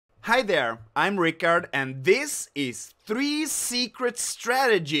Hi there, I'm Rickard, and this is 3 Secret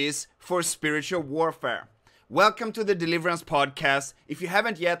Strategies for Spiritual Warfare. Welcome to the Deliverance podcast. If you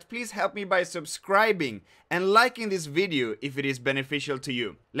haven't yet, please help me by subscribing and liking this video if it is beneficial to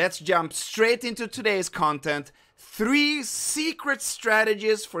you. Let's jump straight into today's content. 3 secret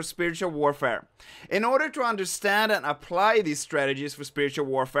strategies for spiritual warfare. In order to understand and apply these strategies for spiritual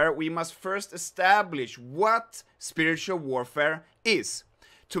warfare, we must first establish what spiritual warfare is.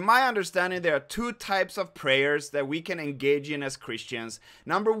 To my understanding, there are 2 types of prayers that we can engage in as Christians.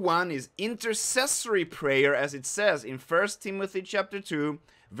 Number 1 is intercessory prayer, as it says in 1 Timothy chapter 2,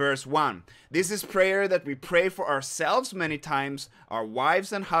 verse 1. This is prayer that we pray for ourselves many times, our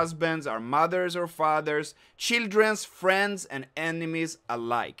wives and husbands, our mothers or fathers, children's, friends, and enemies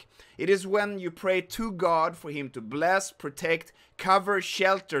alike. It is when you pray to God for Him to bless, protect, cover,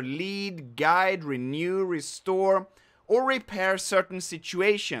 shelter, lead, guide, renew, restore, or repair certain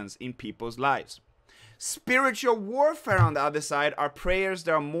situations in people's lives. Spiritual warfare, on the other side, are prayers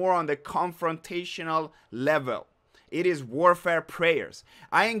that are more on the confrontational level. It is warfare prayers.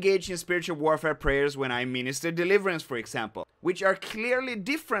 I engage in spiritual warfare prayers when I minister deliverance, for example, which are clearly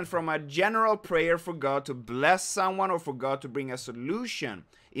different from a general prayer for God to bless someone or for God to bring a solution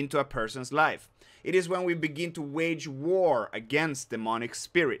into a person's life. It is when we begin to wage war against demonic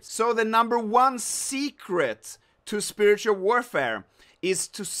spirits. So the number 1 secret to spiritual warfare is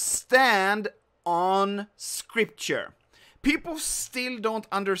to stand on Scripture. People still don't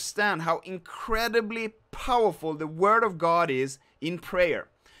understand how incredibly powerful the Word of God is in prayer.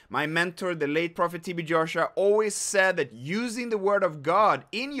 My mentor, the late Prophet T.B Joshua, always said that using the Word of God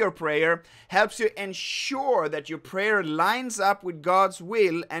in your prayer helps you ensure that your prayer lines up with God's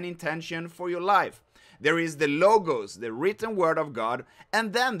will and intention for your life. There is the Logos, the written Word of God,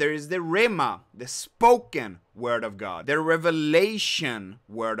 and then there is the Rhema, the spoken Word of God, the revelation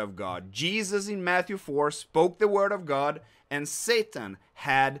Word of God. Jesus in Matthew 4 spoke the Word of God, and Satan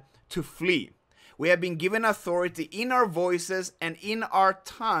had to flee. We have been given authority in our voices and in our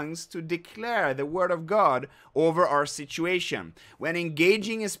tongues to declare the Word of God over our situation. When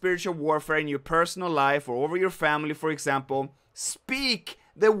engaging in spiritual warfare in your personal life or over your family, for example, speak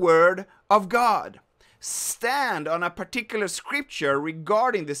the Word of God. Stand on a particular scripture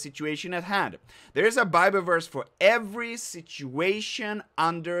regarding the situation at hand. There is a Bible verse for every situation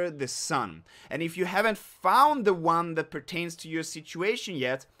under the sun. And if you haven't found the one that pertains to your situation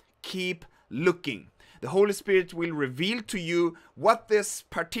yet, keep looking. The Holy Spirit will reveal to you what this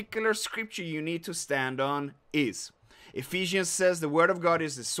particular scripture you need to stand on is. Ephesians says the Word of God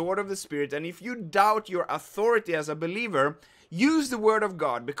is the sword of the Spirit, and if you doubt your authority as a believer, use the Word of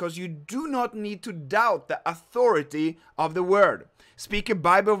God, because you do not need to doubt the authority of the Word. Speaking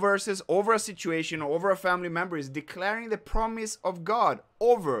Bible verses over a situation or over a family member is declaring the promise of God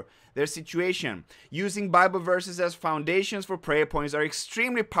over their situation. Using Bible verses as foundations for prayer points are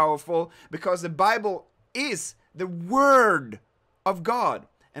extremely powerful, because the Bible is the Word of God.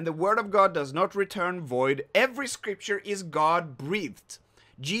 And the Word of God does not return void. Every scripture is God-breathed.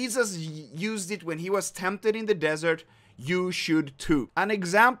 Jesus used it when He was tempted in the desert. You should too. An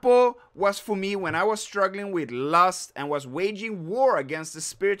example was for me when I was struggling with lust and was waging war against the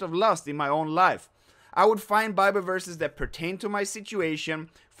spirit of lust in my own life. I would find Bible verses that pertain to my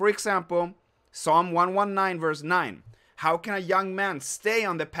situation. For example, Psalm 119 verse 9. How can a young man stay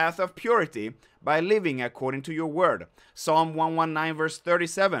on the path of purity? By living according to your word. Psalm 119 verse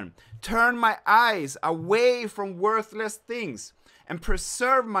 37. Turn my eyes away from worthless things and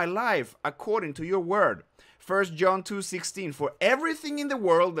preserve my life according to your word. 1 John 2:16. For everything in the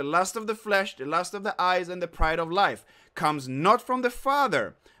world, the lust of the flesh, the lust of the eyes, and the pride of life, comes not from the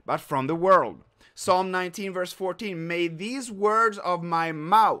Father, but from the world. Psalm 19 verse 14. May these words of my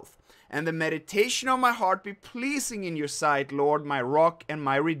mouth and the meditation of my heart be pleasing in your sight, Lord, my rock and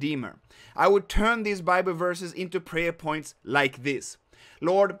my redeemer. I would turn these Bible verses into prayer points like this.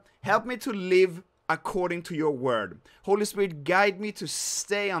 Lord, help me to live according to your word. Holy Spirit, guide me to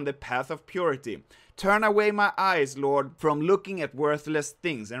stay on the path of purity. Turn away my eyes, Lord, from looking at worthless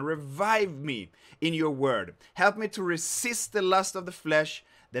things, and revive me in your word. Help me to resist the lust of the flesh,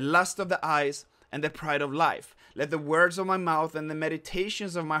 the lust of the eyes, and the pride of life. Let the words of my mouth and the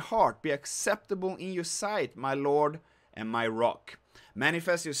meditations of my heart be acceptable in your sight, my Lord and my rock.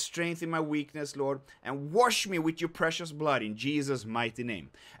 Manifest your strength in my weakness, Lord, and wash me with your precious blood in Jesus' mighty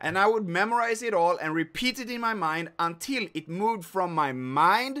name. And I would memorize it all and repeat it in my mind until it moved from my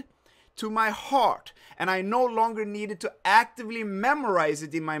mind to my heart, and I no longer needed to actively memorize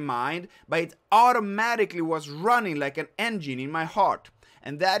it in my mind, but it automatically was running like an engine in my heart.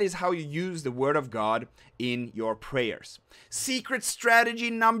 And that is how you use the Word of God in your prayers. Secret strategy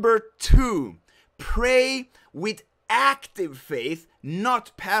number 2. Pray with active faith,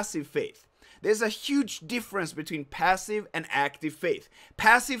 not passive faith. There's a huge difference between passive and active faith.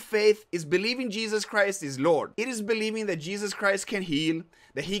 Passive faith is believing Jesus Christ is Lord. It is believing that Jesus Christ can heal,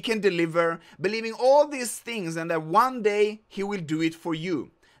 that He can deliver, believing all these things and that one day He will do it for you.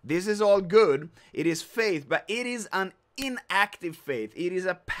 This is all good. It is faith, but it is an inactive faith. It is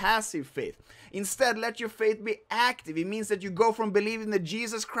a passive faith. Instead, let your faith be active. It means that you go from believing that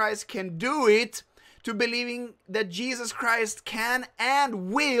Jesus Christ can do it to believing that Jesus Christ can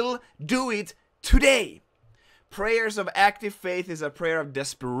and will do it today. Prayers of active faith is a prayer of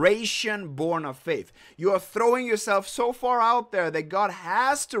desperation born of faith. You are throwing yourself so far out there that God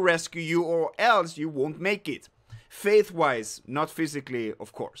has to rescue you or else you won't make it. Faith-wise, not physically,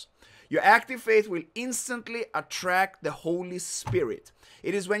 of course. Your active faith will instantly attract the Holy Spirit.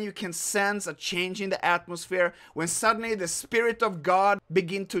 It is when you can sense a change in the atmosphere, when suddenly the Spirit of God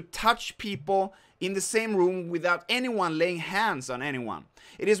begins to touch people in the same room without anyone laying hands on anyone.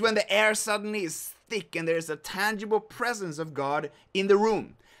 It is when the air suddenly is thick and there is a tangible presence of God in the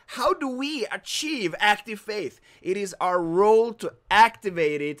room. How do we achieve active faith? It is our role to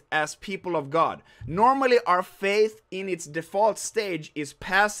activate it as people of God. Normally, our faith in its default stage is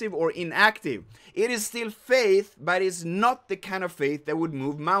passive or inactive. It is still faith, but it's not the kind of faith that would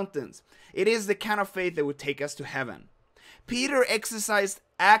move mountains. It is the kind of faith that would take us to heaven. Peter exercised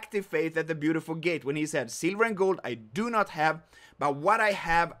active faith at the beautiful gate when he said, "Silver and gold I do not have, but what I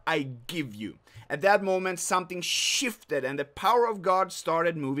have I give you." At that moment, something shifted and the power of God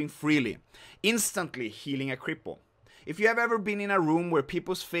started moving freely, instantly healing a cripple. If you have ever been in a room where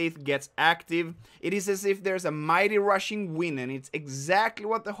people's faith gets active, it is as if there's a mighty rushing wind, and it's exactly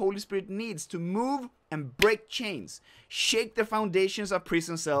what the Holy Spirit needs to move and break chains, shake the foundations of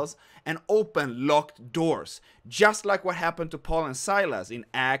prison cells, and open locked doors, just like what happened to Paul and Silas in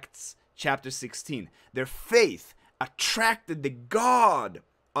Acts chapter 16. Their faith attracted the God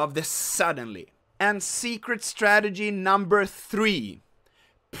of the suddenly. And secret strategy number 3,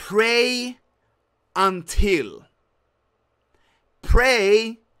 pray until.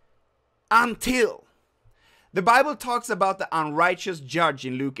 Pray until. The Bible talks about the unrighteous judge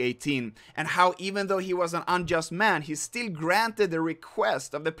in Luke 18 and how even though he was an unjust man, he still granted the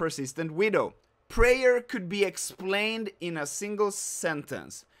request of the persistent widow. Prayer could be explained in a single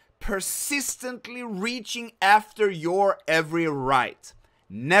sentence: persistently reaching after your every right,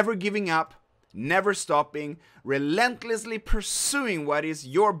 never giving up, never stopping, relentlessly pursuing what is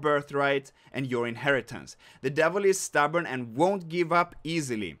your birthright and your inheritance. The devil is stubborn and won't give up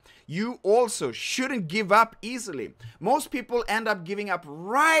easily. You also shouldn't give up easily. Most people end up giving up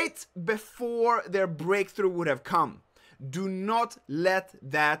right before their breakthrough would have come. Do not let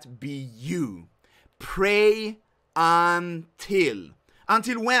that be you. Pray until.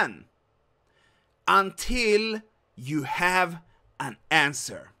 Until when? Until you have an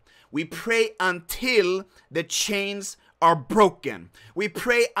answer. We pray until the chains are broken. We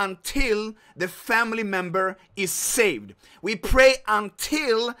pray until the family member is saved. We pray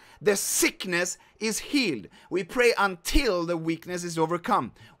until the sickness is healed. We pray until the weakness is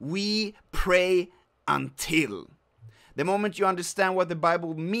overcome. We pray until. The moment you understand what the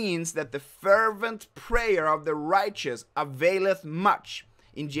Bible means, that the fervent prayer of the righteous availeth much,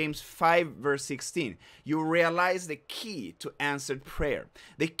 in James 5 verse 16, you realize the key to answered prayer.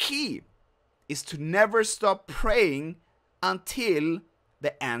 The key is to never stop praying until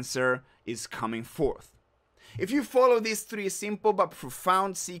the answer is coming forth. If you follow these 3 simple but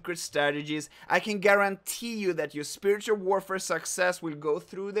profound secret strategies, I can guarantee you that your spiritual warfare success will go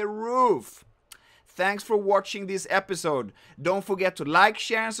through the roof. Thanks for watching this episode. Don't forget to like,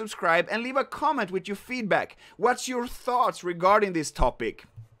 share, and subscribe, and leave a comment with your feedback. What's your thoughts regarding this topic?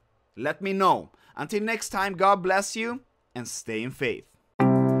 Let me know. Until next time, God bless you and stay in faith.